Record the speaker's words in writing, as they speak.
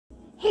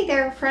Hey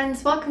there,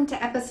 friends. Welcome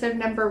to episode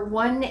number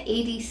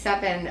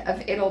 187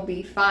 of It'll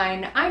Be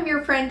Fine. I'm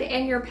your friend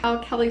and your pal,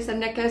 Kelly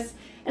Zemnikas,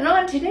 and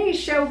on today's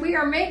show, we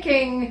are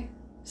making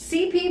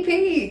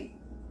CPP,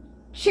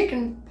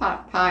 chicken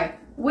pot pie,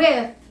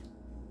 with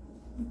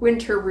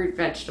winter root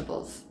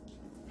vegetables.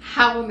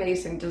 How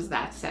amazing does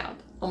that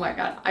sound? Oh my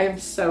God, I am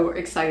so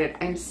excited.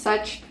 I'm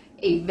such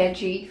a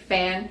veggie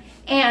fan,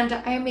 and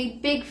I am a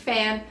big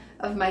fan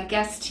of my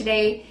guest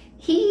today.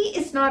 He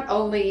is not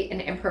only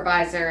an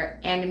improviser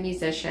and a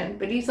musician,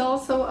 but he's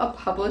also a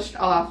published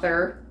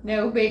author,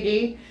 no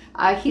biggie.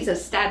 He's a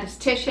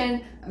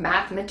statistician, a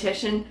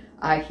mathematician,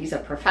 he's a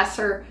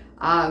professor.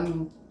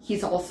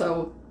 He's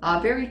also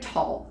very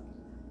tall.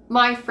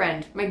 My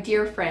friend, my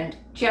dear friend,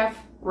 Jeff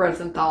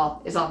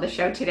Rosenthal is on the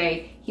show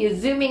today. He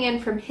is zooming in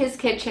from his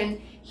kitchen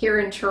here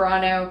in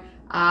Toronto.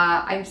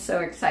 I'm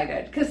so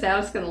excited because now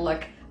it's going to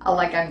look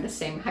like I'm the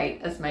same height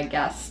as my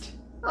guest.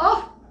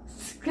 Oh,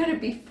 it's going to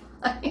be fun.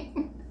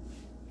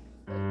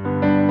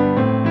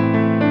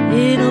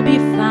 It'll be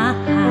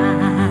fine.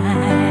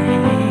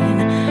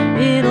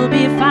 It'll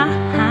be fine.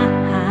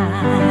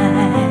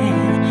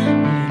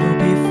 It'll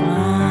be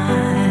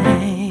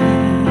fine.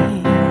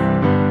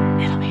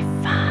 It'll be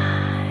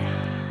fine.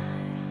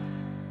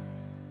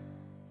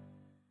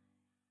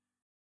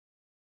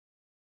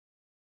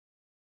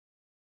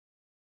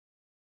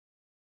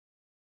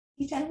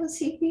 You done with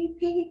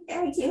CPP?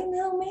 You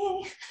know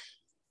me.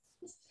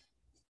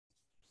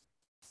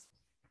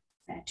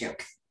 Bad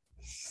joke.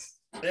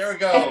 There we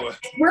go.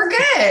 We're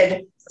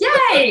good.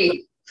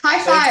 Yay! High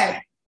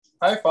five.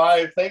 High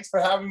five. Thanks for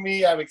having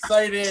me. I'm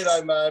excited.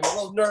 I'm a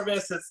little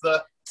nervous. It's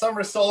the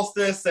summer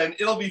solstice and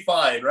it'll be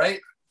fine, right?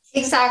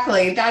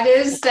 Exactly. That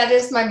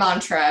is my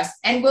mantra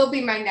and will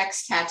be my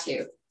next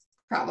tattoo,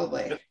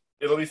 probably.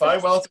 It'll be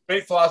fine. Well, it's a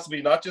great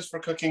philosophy, not just for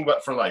cooking,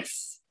 but for life.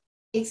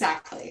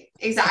 Exactly.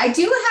 I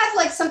do have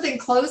like something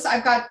close.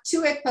 I've got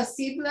tout est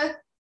possible.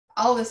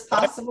 All is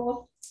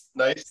possible.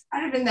 Nice.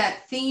 Kind of in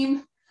that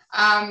theme.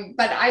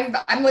 But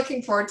I'm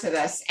looking forward to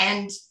this.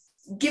 And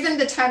given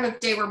the time of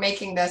day we're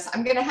making this,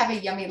 I'm going to have a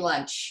yummy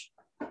lunch.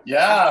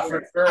 Yeah,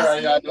 for sure. I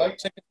like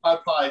chicken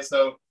pot pie.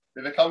 So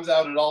if it comes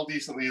out at all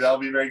decently, that'll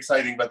be very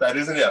exciting. But that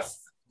is an if.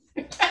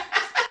 I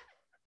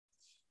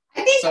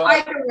think so,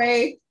 either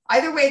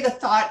way, the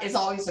thought is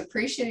always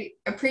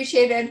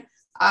appreciated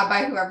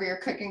by whoever you're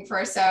cooking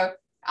for. So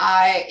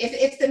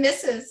if the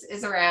missus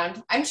is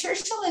around, I'm sure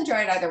she'll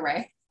enjoy it either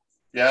way.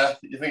 Yeah,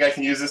 you think I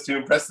can use this to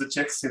impress the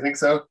chicks? You think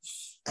so?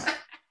 I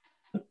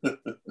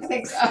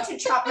think so. I have to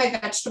chop my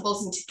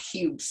vegetables into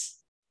cubes.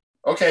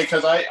 Okay,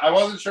 because I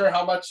wasn't sure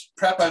how much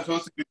prep I'm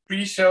supposed to do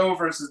pre-show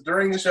versus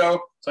during the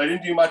show, so I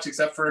didn't do much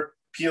except for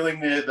peeling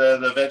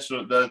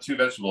the two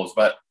vegetables.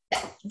 But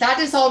that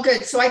is all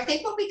good. So I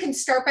think what we can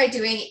start by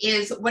doing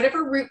is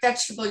whatever root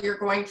vegetable you're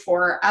going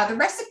for. The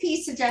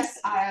recipe suggests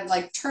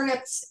like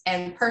turnips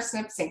and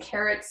parsnips and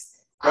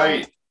carrots.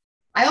 Right.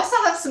 I also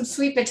have some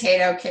sweet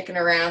potato kicking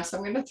around, so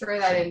I'm going to throw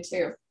that in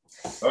too.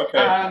 Okay.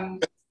 I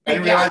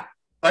didn't realize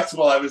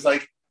flexible. I was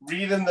like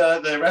reading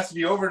the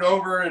recipe over and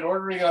over and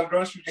ordering on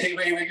grocery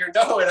gateway.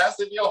 No, it has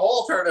to be a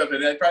whole turnip,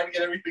 and I tried to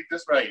get everything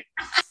just right.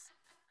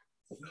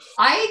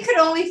 I could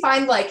only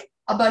find like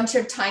a bunch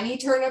of tiny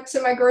turnips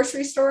in my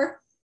grocery store.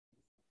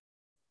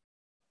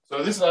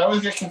 So I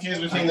always get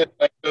confused between the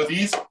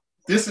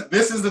this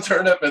is the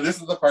turnip and this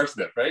is the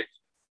parsnip, right?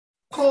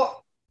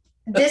 Cool.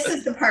 This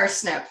is the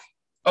parsnip.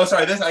 Oh,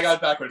 sorry, I got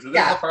it backwards. So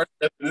this is the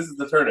parsnip and this is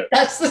the turnip.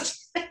 That's the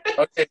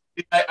Okay,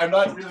 I'm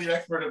not really an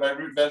expert at my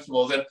root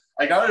vegetables, and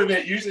I gotta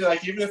admit, usually,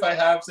 like even if I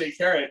have, say,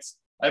 carrots,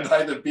 I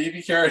buy the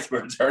baby carrots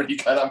where it's already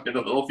cut up into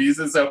little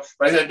pieces. So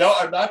I said, no,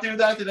 I'm not doing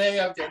that today.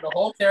 I'm getting the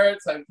whole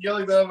carrots. I'm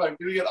peeling them. I'm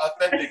doing it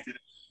authentic today.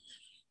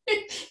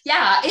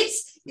 Yeah,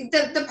 it's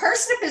the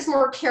parsnip is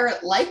more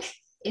carrot-like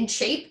in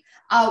shape.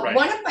 Right.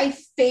 One of my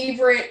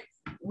favorite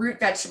root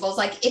vegetables,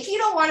 like if you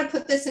don't want to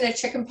put this in a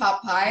chicken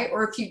pot pie,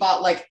 or if you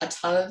bought like a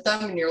ton of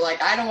them and you're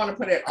like, I don't want to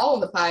put it all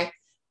in the pie,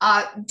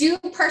 do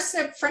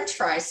parsnip French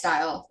fry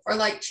style or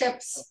like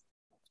chips.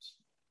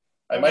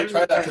 I might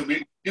try that because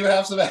we do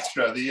have some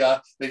extra. They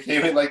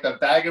came in like the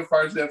bag of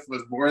parsnips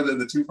was more than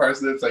the 2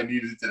 parsnips I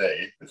needed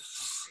today.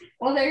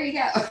 Well, there you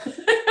go.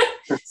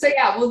 So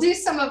yeah, we'll do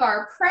some of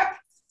our prep.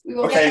 We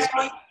will get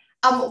that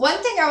on.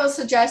 One thing I will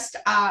suggest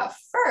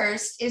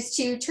first is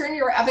to turn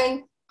your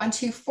oven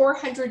onto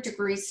 400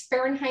 degrees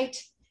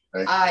Fahrenheit.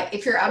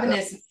 If your oven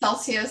is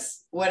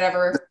Celsius,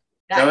 whatever.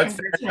 It's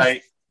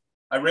Fahrenheit.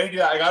 I'm ready to do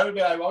that. I gotta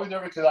admit, I'm always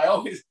nervous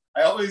because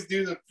I always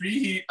do the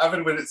preheat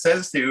oven when it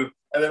says to,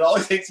 and it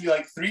always takes me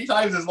like 3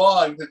 times as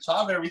long to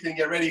chop everything,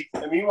 get ready.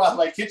 And meanwhile,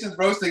 my kitchen's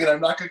roasting and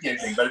I'm not cooking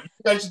anything. But if you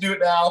think I should do it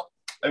now,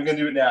 I'm gonna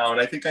do it now. And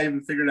I think I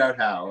even figured out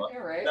how. All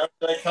right. Now,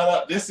 did I cut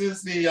up? This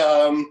is the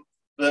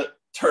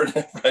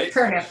turnip, right?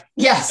 Turnip.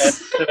 Yes.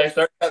 And did I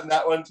start cutting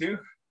that one too?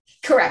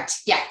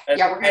 Correct. Yeah.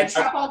 We're going to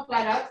chop all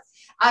that up.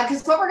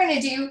 Because what we're going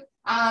to do,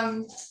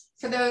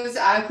 for those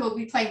who will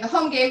be playing the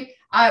home game,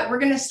 we're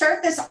going to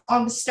start this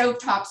on the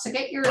stovetop. So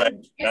get your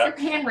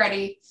pan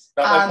ready.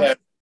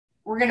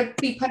 We're going to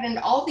be putting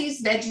all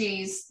these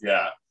veggies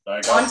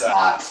on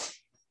top.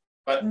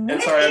 But and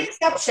With sorry,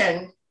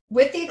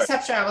 the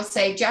exception, I will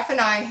say Jeff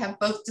and I have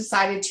both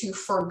decided to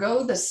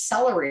forego the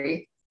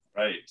celery.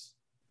 right.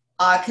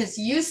 Because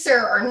you, sir,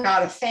 are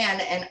not a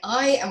fan, and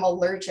I am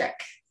allergic.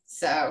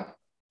 So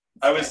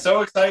I was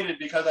so excited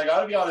because I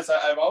got to be honest,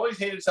 I've always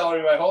hated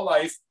celery my whole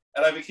life,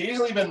 and I've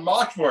occasionally been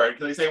mocked for it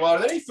because they say, "Well, are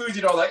there any foods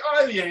you don't like?" "Oh,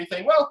 I don't eat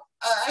anything." "Well,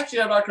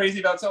 actually, I'm not crazy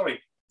about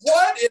celery."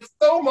 "What? It's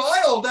so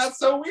mild. That's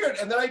so weird."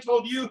 And then I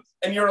told you,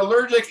 and you're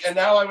allergic, and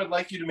now I would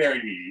like you to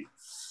marry me.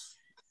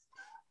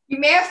 you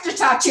may have to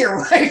talk to your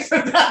wife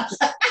about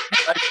that.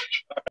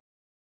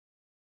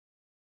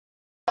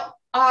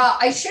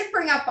 I should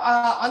bring up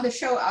on the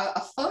show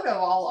a photo.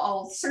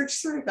 I'll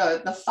search through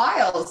the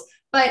files,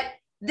 but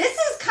this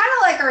is kind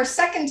of like our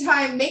second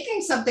time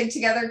making something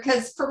together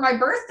because for my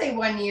birthday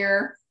one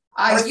year,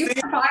 you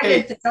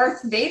provided the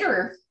Darth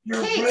Vader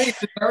cake. You're right,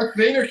 the Darth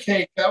Vader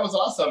cake. That was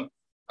awesome.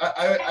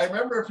 I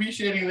remember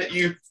appreciating that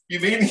you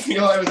made me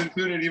feel I was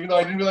included, even though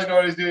I didn't really know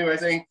what I was doing by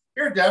saying,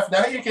 "Here, Jeff,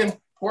 now you can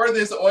pour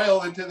this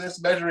oil into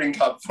this measuring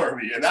cup for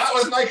me." And that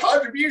was my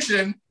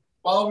contribution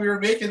while we were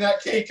making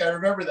that cake. I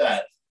remember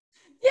that.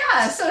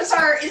 Yeah, so it's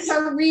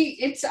our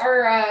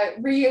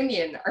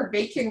reunion, our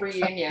baking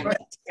reunion. Right.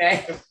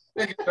 Okay.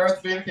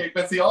 Darth Vader cake,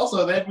 but see,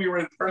 also then we were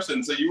in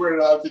person, so you were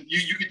allowed to.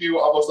 You could do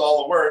almost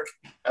all the work,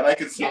 and I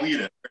could still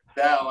eat it.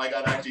 Now I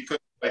got to actually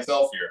cook it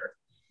myself here.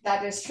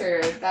 That is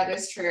true. That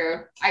is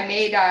true. I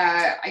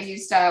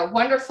used a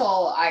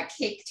wonderful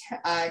cake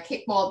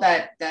mold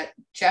that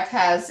Jeff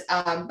has,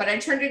 but I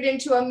turned it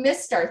into a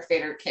Miss Darth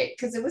Vader cake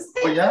because it was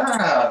thick. Oh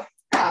yeah,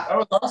 that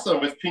was awesome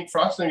with pink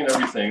frosting and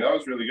everything. That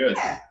was really good.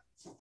 Yeah.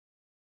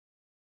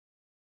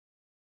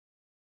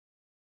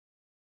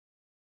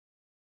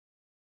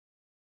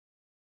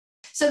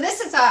 So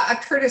this is a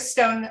Curtis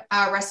Stone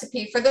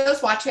recipe. For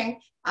those watching,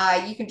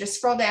 you can just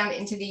scroll down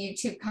into the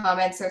YouTube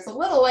comments. There's a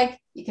little link.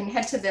 You can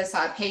head to this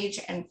page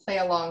and play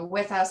along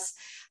with us.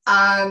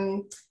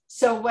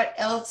 So what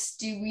else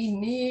do we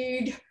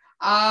need?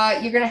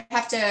 You're going to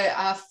have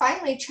to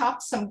finely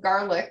chop some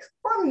garlic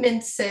or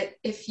mince it,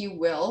 if you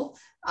will.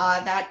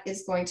 That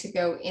is going to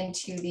go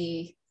into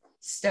the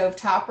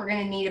stovetop. We're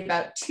going to need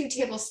about 2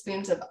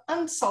 tablespoons of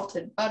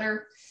unsalted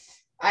butter.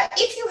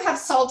 If you have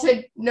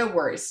salted, no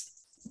worries.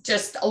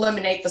 Just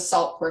eliminate the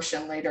salt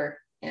portion later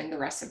in the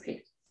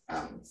recipe.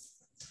 That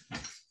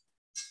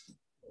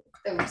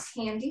was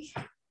handy.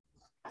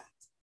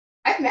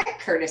 I've met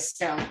Curtis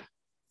Stone.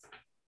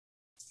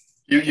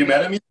 You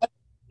met him?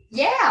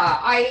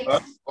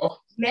 Yeah,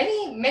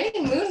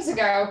 many moons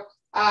ago.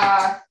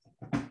 I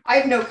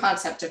have no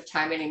concept of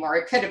time anymore.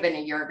 It could have been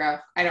a year ago.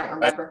 I don't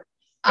remember.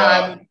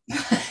 I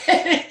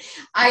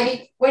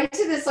went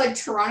to this like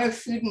Toronto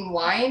Food and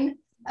Wine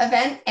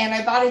event, and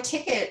I bought a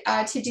ticket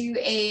to do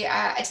a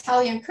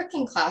Italian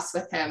cooking class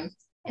with him,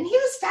 and he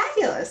was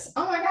fabulous.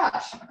 Oh my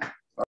gosh.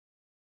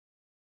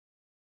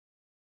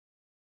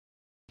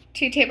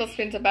 2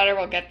 tablespoons of butter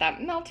will get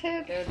that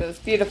melted. There are those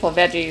beautiful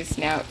veggies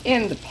now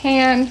in the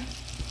pan.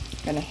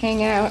 Gonna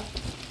hang out,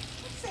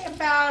 let's say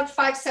about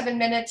 5-7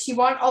 minutes. You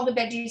want all the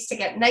veggies to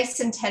get nice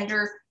and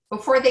tender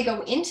before they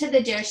go into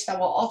the dish that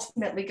will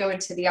ultimately go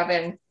into the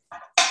oven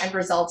and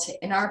result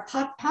in our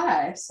pot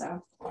pie.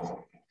 So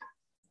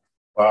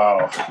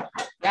wow.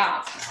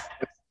 yeah.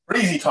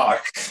 Crazy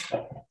talk.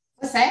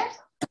 What's that?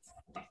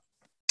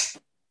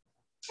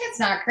 It's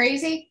not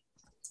crazy.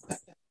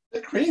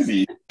 It's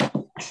crazy.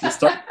 You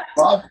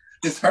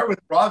start with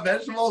raw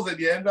vegetables and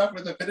you end up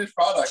with a finished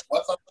product.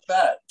 What's up with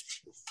that?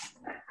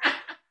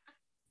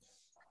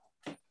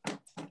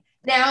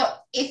 Now,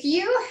 if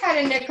you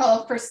had a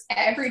nickel for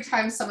every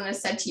time someone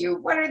has said to you,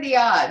 "What are the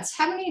odds?"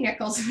 How many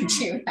nickels would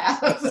you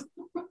have?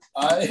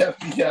 I have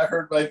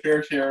heard my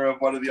fair share of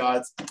what are the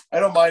odds. I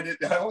don't mind it.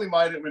 I only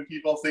mind it when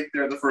people think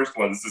they're the first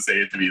ones to say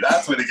it to me.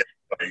 That's when it gets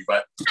annoying.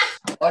 But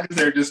as long as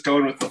they're just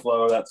going with the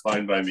flow, that's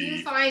fine by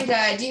me.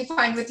 Do you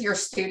find with your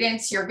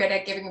students you're good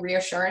at giving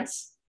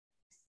reassurance?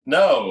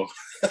 No.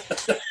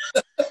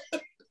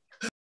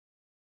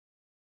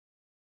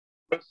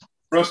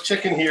 Roast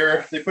chicken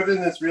here. They put it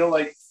in this real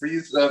like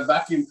freeze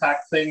vacuum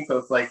packed thing, so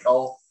it's like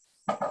all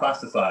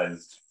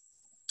plasticized.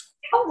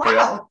 Oh wow! So,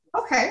 yeah.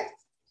 Okay.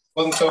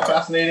 Wasn't so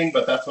fascinating,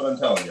 but that's what I'm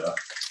telling you.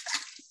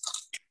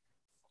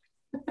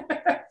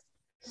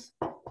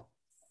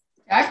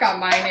 I've got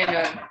mine in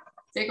a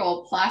big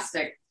old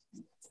plastic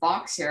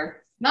box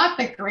here. Not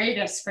the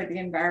greatest for the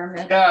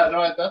environment. Yeah,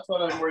 no, that's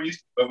what I'm more used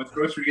to. But with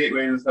Grocery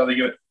Gateway, is how they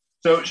give it.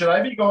 So should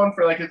I be going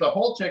for like it's a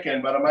whole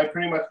chicken, but am I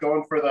pretty much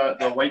going for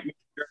the white meat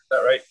here? Is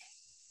that right?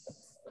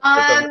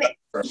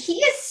 He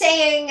is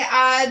saying,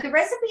 the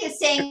recipe is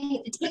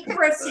saying, take the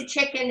roasted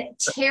chicken,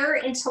 tear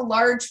into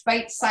large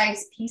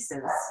bite-sized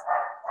pieces.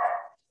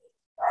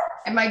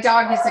 And my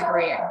dog is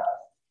agreeing.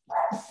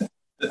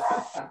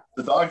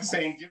 The dog's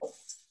saying,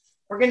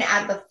 we're going to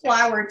add the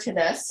flour to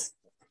this.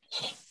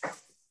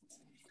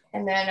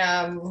 And then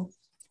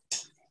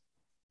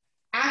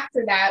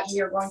after that,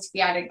 we are going to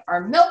be adding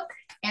our milk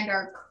and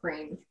our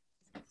cream.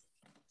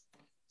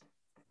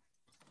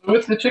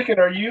 With the chicken,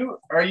 are you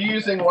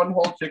using one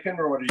whole chicken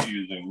or what are you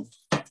using?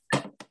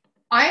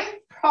 I'm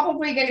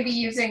probably going to be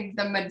using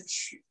the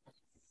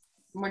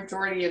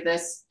majority of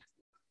this.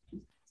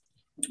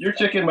 Your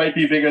chicken might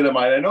be bigger than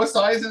mine. I know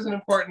size isn't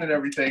important and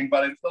everything,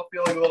 but I'm still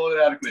feeling a little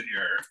inadequate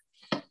here.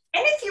 And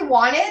if you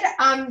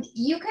wanted,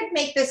 you could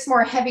make this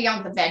more heavy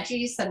on the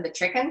veggies than the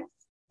chicken.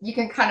 You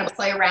can kind of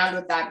play around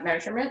with that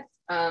measurement.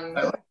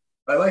 I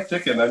like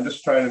chicken. I'm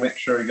just trying to make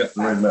sure we get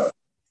the right amount.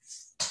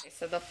 Okay,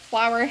 so the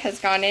flour has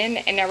gone in,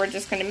 and now we're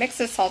just going to mix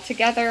this all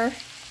together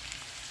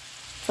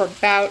for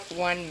about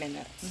 1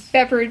 minute.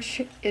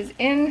 Beverage is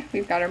in.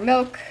 We've got our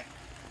milk,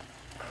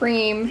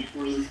 cream,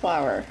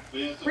 flour.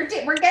 We're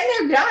getting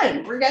there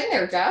done. We're getting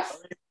there, Jeff.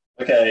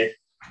 Okay.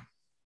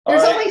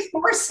 There's only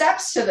 4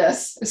 steps to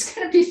this. It's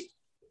going to be...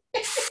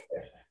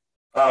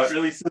 Oh, it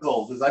really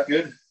sizzled. Is that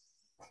good?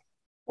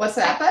 What's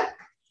that, bud?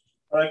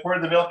 When I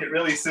poured the milk, it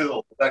really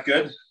sizzled. Is that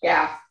good?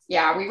 Yeah.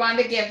 We want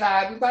to give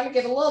a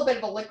little bit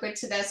of a liquid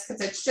to this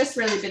because it's just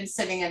really been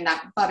sitting in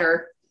that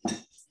butter.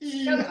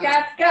 Go,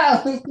 Jeff,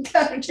 go.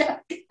 Go, Jeff.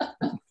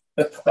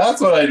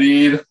 That's what I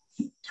need.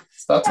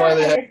 That's why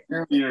they have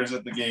cheerleaders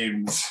at the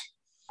games.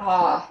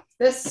 Oh,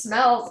 this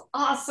smells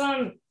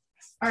awesome.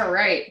 All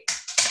right.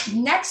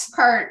 Next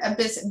part of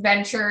this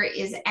adventure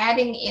is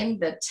adding in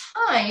the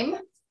thyme.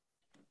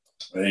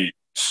 Right.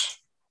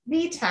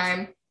 The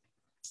thyme.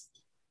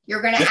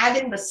 You're going to add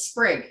in the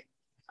sprig.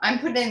 I'm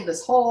putting in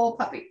this whole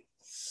puppy.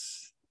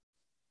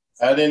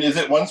 Add in, is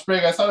it 1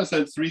 sprig? I thought it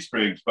said 3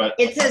 sprigs, but...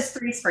 It says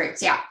 3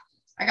 sprigs, yeah.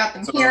 I got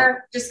them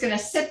here. Just going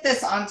to sit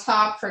this on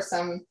top for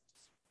some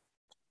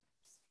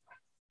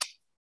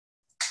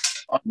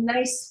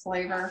nice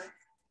flavor.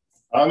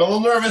 I'm a little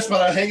nervous,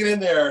 but I'm hanging in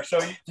there. So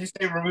you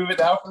say remove it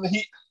now from the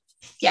heat?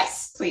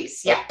 Yes,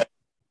 please. Yeah. Okay.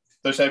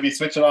 So should I be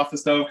switching off the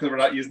stove because we're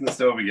not using the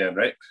stove again,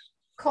 right?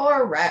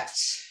 Correct.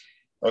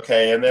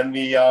 Okay, and then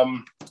the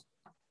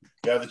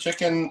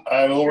chicken,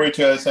 I'm a little worried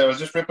too. I was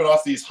just ripping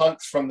off these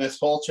hunks from this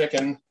whole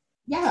chicken.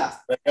 Yeah.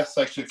 I guess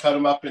I should cut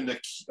them up into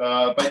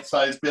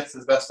bite-sized bits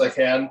as best I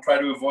can. Try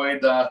to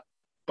avoid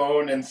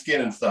bone and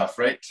skin and stuff,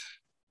 right?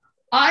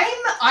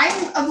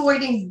 I'm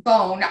avoiding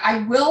bone. I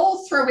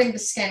will throw in the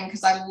skin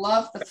because I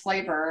love the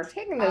flavor.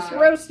 Taking this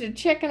roasted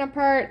chicken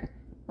apart,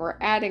 we're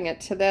adding it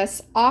to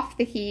this off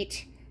the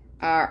heat.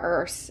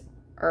 Our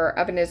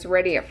oven is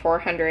ready at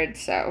 400,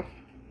 so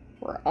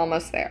we're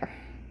almost there.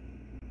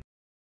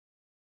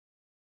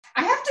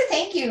 I have to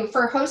thank you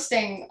for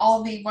hosting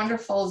all the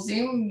wonderful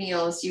Zoom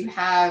meals you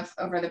have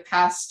over the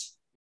past,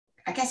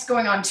 I guess,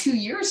 going on 2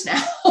 years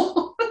now.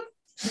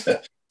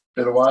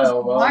 Been a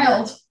while.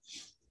 Wild.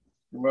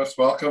 You're most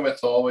welcome.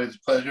 It's always a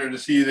pleasure to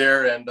see you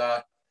there, and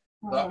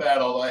not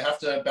bad, although I have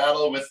to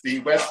battle with the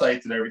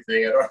websites and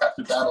everything. I don't have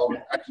to battle with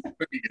actually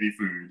cooking any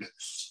food.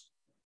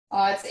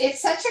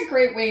 It's such a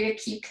great way to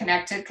keep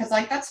connected because,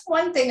 like, that's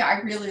one thing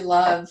I really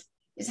love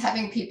is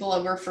having people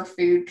over for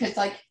food because,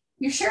 like,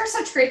 you share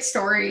such great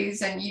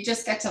stories and you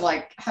just get to,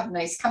 like, have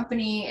nice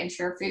company and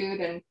share food.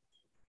 And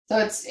so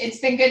it's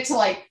been good to,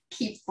 like,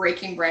 keep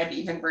breaking bread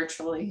even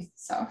virtually.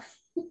 So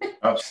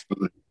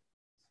Absolutely.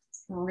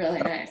 Really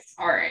nice.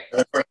 All right.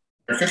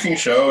 Your cooking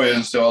show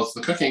is, so it's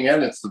the cooking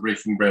and it's the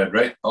breaking bread,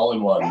 right? All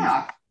in one.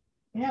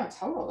 Yeah,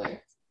 totally.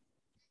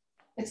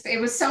 It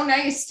was so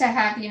nice to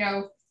have,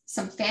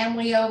 some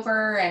family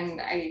over,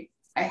 and I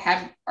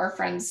had our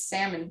friends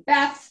Sam and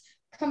Beth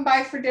come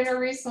by for dinner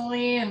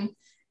recently,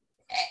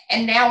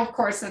 and now, of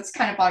course, that's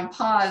kind of on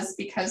pause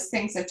because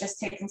things have just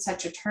taken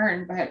such a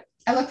turn, but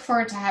I look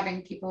forward to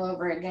having people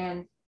over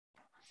again.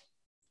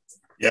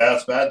 Yeah,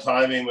 it's bad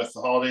timing with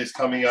the holidays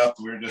coming up.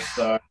 We're just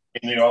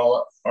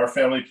all our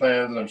family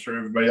plans, and I'm sure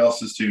everybody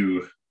else's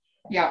too.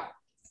 Yeah.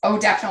 Oh,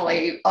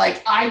 definitely.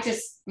 Like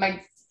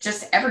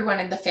just everyone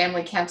in the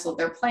family canceled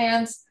their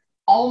plans.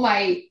 All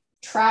my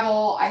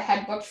travel I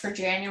had booked for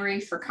January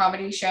for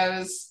comedy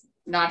shows,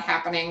 not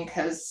happening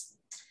because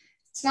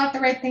it's not the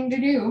right thing to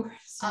do.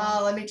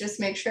 So. Let me just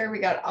make sure we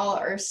got all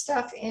our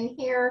stuff in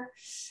here.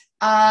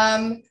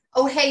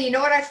 Oh, hey, you know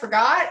what I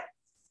forgot?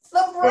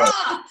 The broth.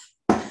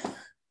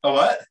 Oh,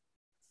 what?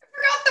 I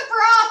forgot the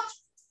broth.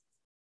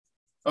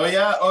 Oh,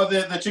 yeah. Oh,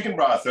 the chicken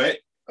broth, right?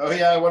 Oh,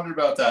 yeah. I wondered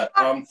about that.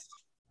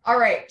 All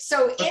right.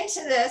 So into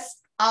this,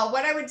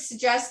 what I would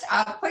suggest,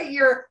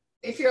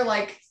 if you're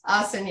like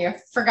us and you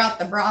forgot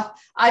the broth,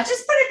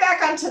 just put it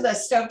back onto the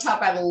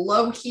stovetop at a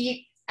low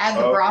heat, add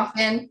the broth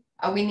in.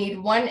 We need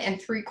 1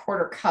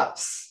 3/4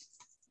 cups.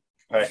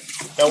 Right.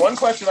 Now, one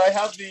question, I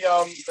have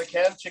the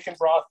canned chicken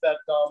broth that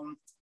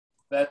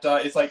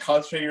it's like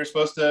concentrated. You're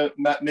supposed to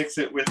mix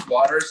it with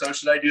water. So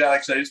should I do that?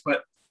 Like, should I just put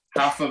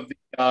half of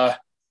the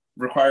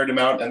required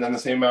amount and then the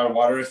same amount of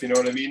water, if you know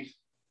what I mean?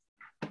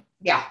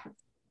 Yeah.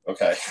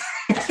 Okay.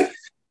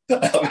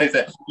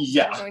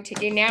 Yeah. What I'm going to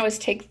do now is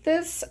take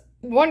this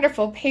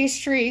wonderful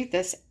pastry,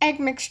 this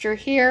egg mixture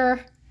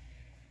here.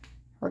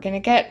 We're gonna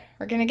get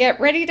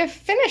ready to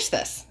finish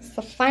this. It's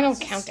the final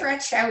countdown.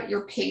 Stretch out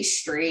your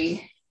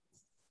pastry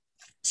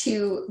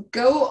to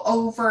go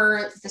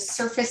over the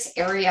surface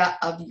area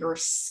of your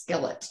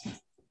skillet.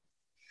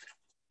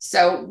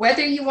 So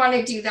whether you want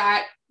to do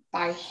that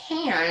by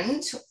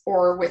hand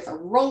or with a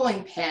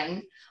rolling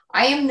pin,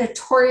 I am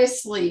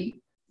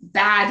notoriously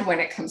bad when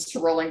it comes to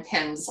rolling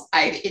pins.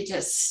 It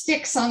just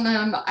sticks on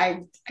them.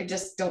 I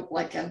just don't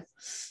like them.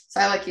 So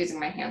I like using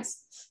my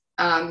hands.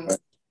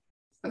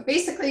 But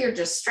basically you're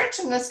just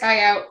stretching this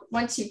guy out.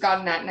 Once you've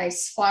gotten that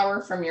nice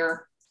flower from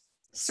your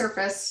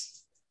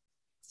surface,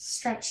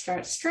 stretch,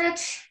 stretch,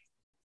 stretch.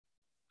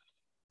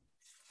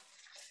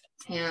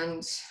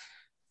 And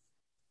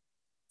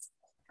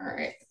all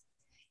right.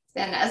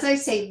 Then as I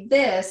say,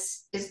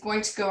 this is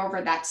going to go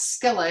over that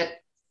skillet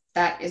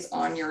that is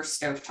on your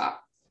stovetop.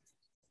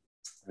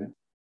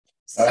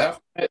 I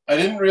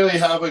didn't really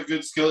have a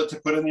good skillet to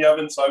put in the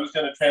oven, so I was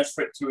going to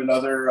transfer it to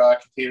another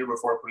container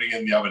before putting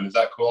it in the oven. Is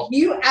that cool?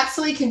 You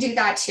absolutely can do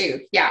that too.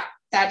 Yeah,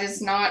 that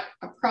is not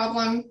a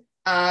problem.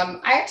 I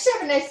actually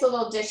have a nice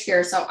little dish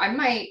here, so I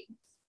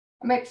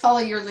might follow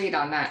your lead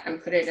on that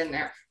and put it in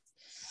there.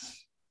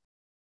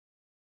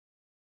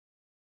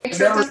 Make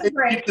sure it doesn't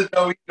break. The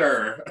dough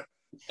either.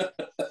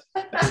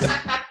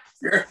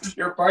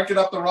 You're barking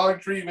up the wrong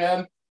tree,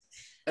 man.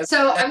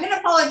 So I'm going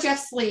to follow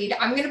Jeff's lead.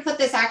 I'm going to put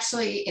this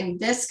actually in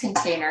this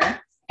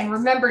container, and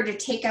remember to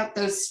take out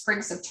those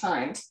sprigs of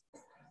thyme.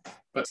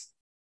 But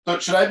so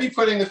should I be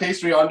putting the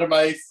pastry onto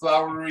my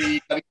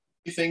floury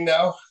thing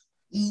now?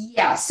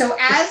 Yeah. So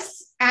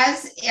as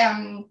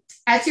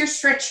you're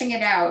stretching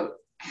it out,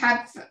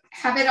 have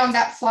it on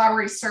that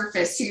floury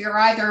surface. So you're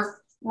either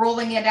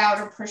rolling it out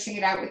or pushing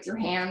it out with your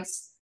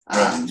hands.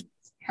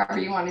 However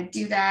you want to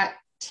do that.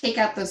 Take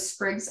out those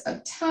sprigs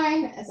of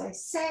thyme, as I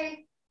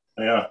say.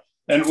 Yeah.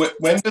 And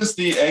when does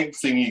the egg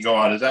thingy go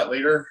on? Is that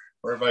later?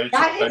 Or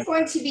that is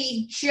going to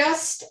be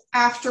just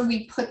after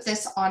we put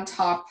this on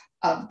top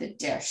of the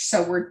dish.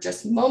 So we're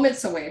just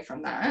moments away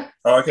from that.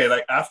 Oh, okay,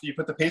 like after you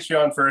put the pastry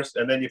on first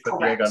and then you put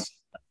Correct. the egg on.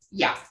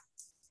 Yeah.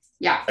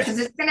 Yeah, because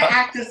it's going to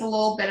act as a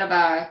little bit of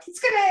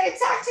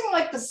it's acting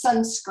like the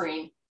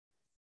sunscreen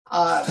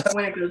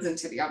when it goes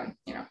into the oven,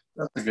 you know.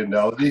 That's a good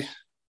analogy.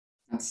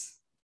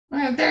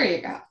 Well, there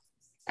you go.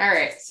 All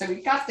right, so we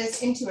got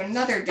this into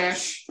another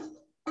dish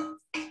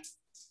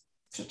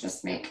to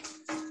just make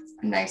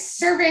a nice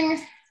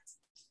serving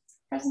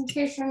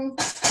presentation.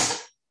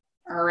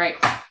 All right,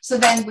 so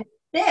then with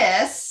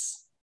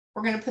this,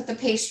 we're going to put the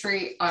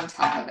pastry on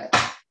top of it.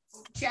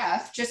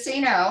 Jeff, just so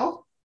you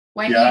know,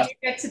 when you do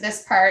get to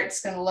this part,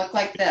 it's going to look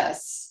like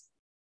this.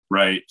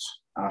 Right.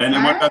 Okay. And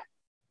then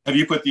have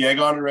you put the egg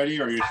on already,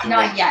 or you're still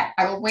not yet?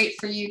 I will wait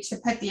for you to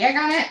put the egg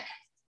on it.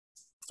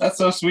 That's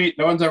so sweet.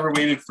 No one's ever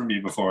waited for me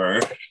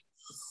before.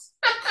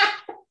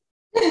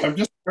 I'm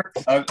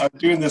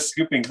doing this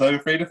scooping because I'm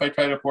afraid if I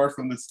try to pour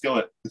from the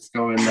skillet, it's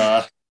going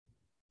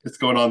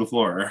on the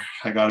floor.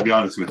 I got to be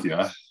honest with you.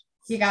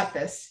 You got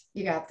this.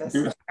 You got this.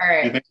 All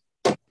right.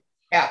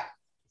 Yeah.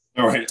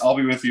 All right. I'll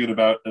be with you in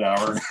about an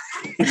hour.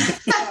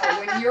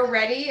 So when you're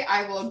ready,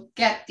 I will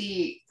get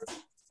the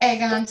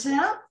egg on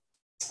top.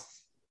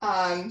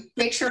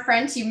 Make sure,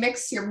 friends, you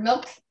mix your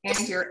milk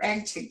and your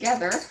egg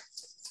together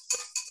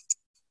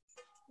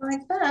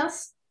like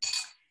this.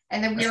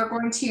 And then we are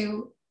going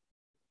to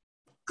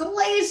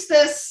glaze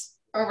this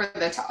over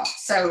the top.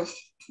 So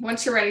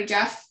once you're ready,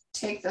 Jeff,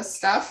 take this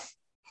stuff.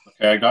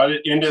 Okay, I got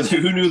it into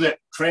who knew that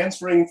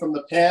transferring from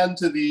the pan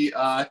to the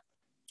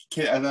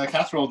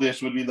casserole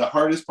dish would be the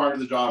hardest part of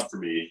the job for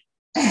me.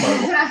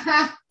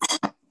 And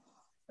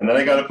then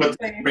I got to put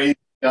the crazy,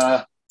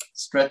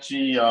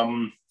 stretchy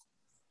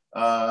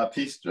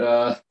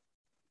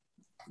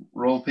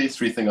roll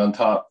pastry thing on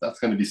top. That's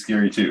going to be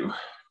scary too.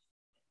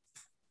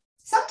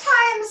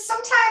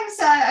 Sometimes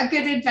a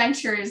good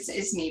adventure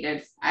is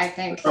needed, I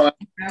think. I'm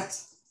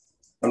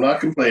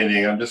not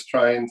complaining. I'm just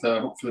trying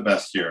to hope for the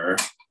best here.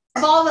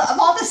 Of all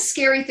the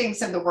scary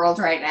things in the world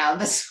right now,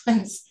 this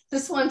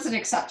one's an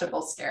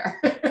acceptable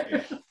scare.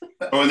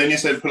 Oh, and then you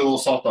said put a little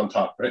salt on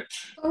top, right?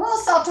 A little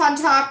salt on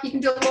top. You can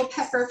do a little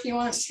pepper if you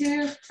want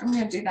to. I'm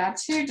going to do that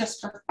too,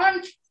 just for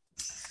fun.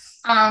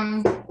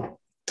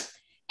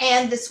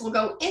 And this will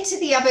go into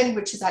the oven,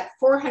 which is at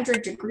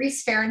 400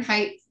 degrees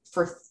Fahrenheit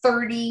for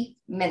 30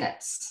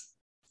 minutes.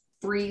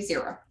 30.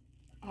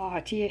 Oh,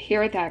 do you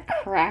hear that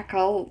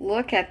crackle?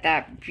 Look at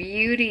that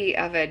beauty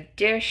of a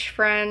dish,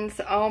 friends.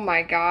 Oh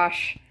my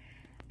gosh.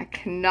 I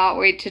cannot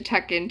wait to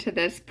tuck into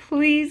this.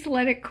 Please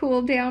let it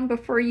cool down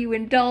before you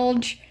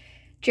indulge.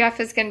 Jeff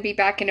is going to be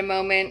back in a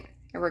moment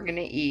and we're going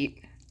to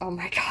eat. Oh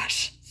my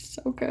gosh,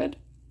 so good.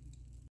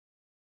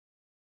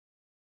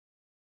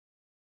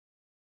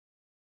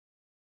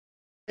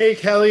 Hey,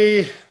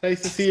 Kelly.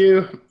 Nice to see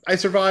you. I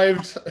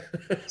survived.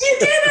 You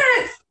did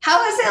it!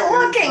 How is it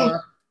looking?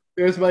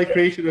 There's my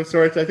creation of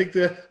sorts. I think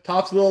the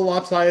top's a little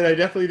lopsided. I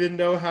definitely didn't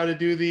know how to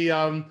do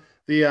the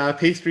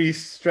pastry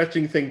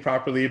stretching thing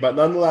properly, but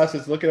nonetheless,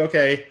 it's looking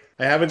okay.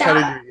 I haven't cut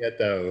it yet,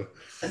 though.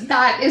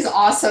 That is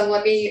awesome.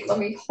 Let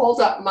me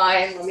hold up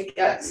mine. Let me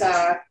get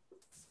a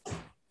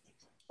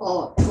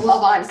little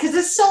glove on because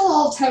it's still a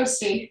little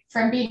toasty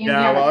from being in the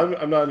oven.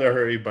 Well, I'm not in a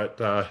hurry, but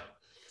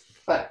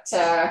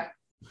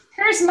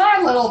here's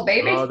my little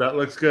baby. Oh, that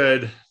looks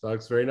good. That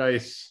looks very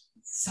nice.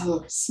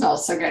 So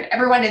smells so good.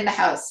 Everyone in the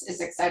house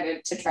is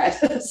excited to try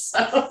this.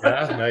 So.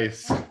 Yeah,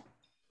 nice.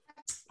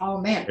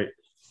 Oh man. Great.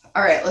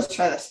 All right, let's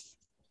try this.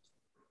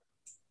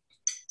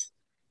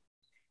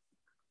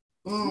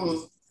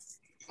 Mm.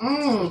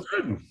 Mm. It's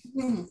good.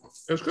 Mm.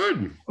 It's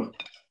good.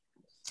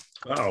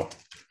 Wow.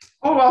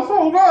 Oh, that's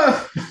so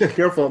good.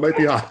 Careful, it might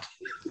be hot.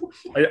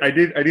 I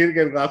did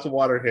get a glass of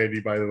water handy,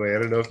 by the way. I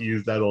don't know if you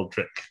used that old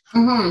trick.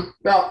 Mm-hmm.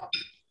 Yeah.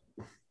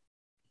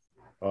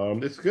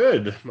 It's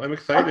good. I'm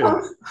excited.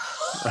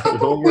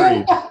 Don't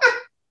worry.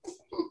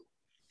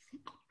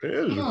 It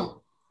is.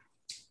 Mm.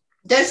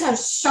 This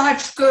has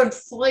such good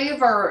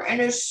flavor and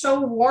is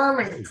so warm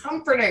and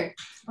comforting.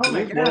 Oh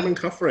my It's warm god. and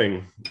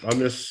comforting.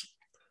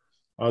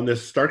 On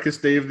this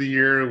starkest day of the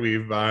year,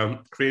 we've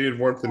created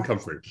warmth and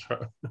comfort.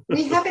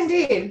 We have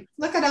indeed.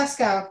 Look at us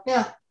go.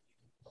 Yeah.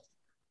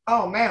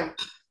 Oh man.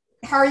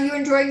 How are you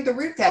enjoying the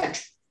root veg?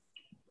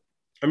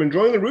 I'm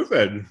enjoying the root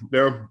veg.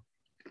 They're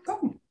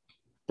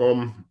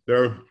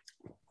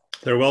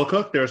well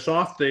cooked. They're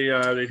soft. They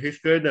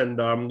taste good,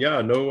 and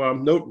yeah,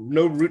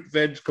 no root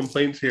veg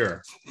complaints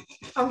here.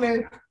 Oh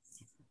man.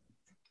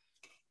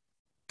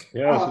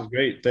 Yeah, this is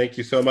great. Thank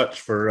you so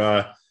much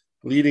for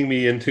leading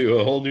me into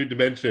a whole new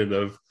dimension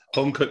of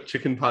home cooked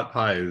chicken pot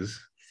pies.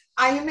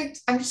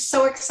 I'm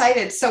so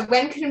excited. So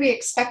when can we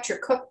expect your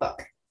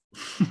cookbook?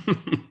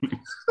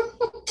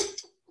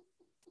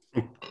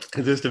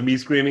 Consist of me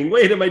screaming,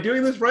 "Wait, am I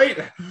doing this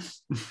right?"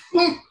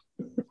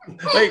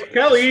 Like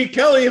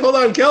Kelly, hold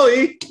on,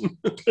 Kelly.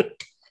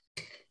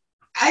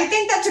 I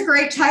think that's a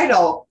great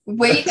title.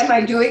 Wait, am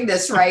I doing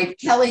this right?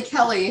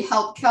 Kelly,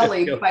 Help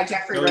Kelly by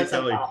Jeffrey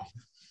Rosenthal.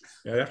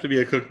 Yeah, it'd have to be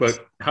a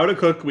cookbook. How to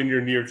cook when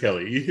you're near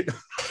Kelly.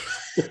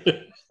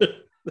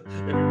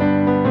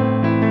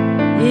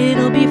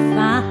 It'll be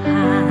fine.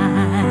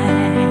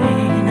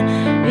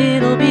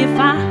 It'll be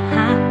fine.